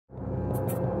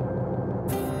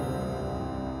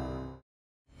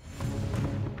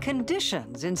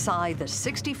Conditions inside the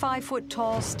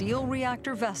 65-foot-tall steel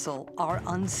reactor vessel are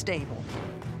unstable.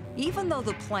 Even though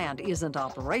the plant isn't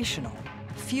operational,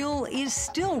 fuel is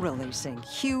still releasing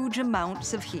huge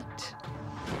amounts of heat.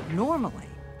 Normally,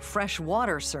 fresh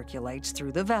water circulates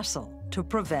through the vessel to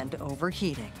prevent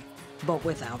overheating. But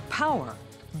without power,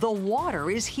 the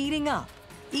water is heating up,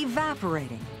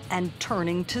 evaporating, and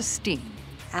turning to steam.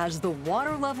 As the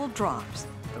water level drops,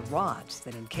 the rods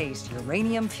that encase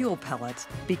uranium fuel pellets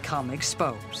become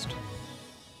exposed.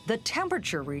 The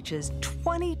temperature reaches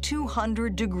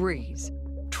 2,200 degrees,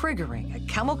 triggering a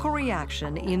chemical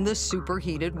reaction in the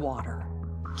superheated water.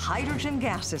 Hydrogen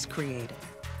gas is created.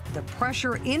 The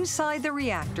pressure inside the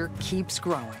reactor keeps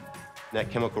growing. That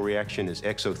chemical reaction is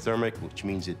exothermic, which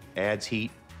means it adds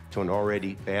heat to an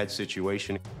already bad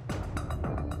situation.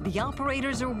 The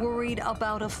operators are worried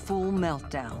about a full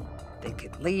meltdown that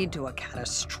could lead to a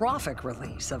catastrophic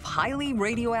release of highly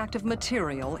radioactive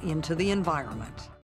material into the environment.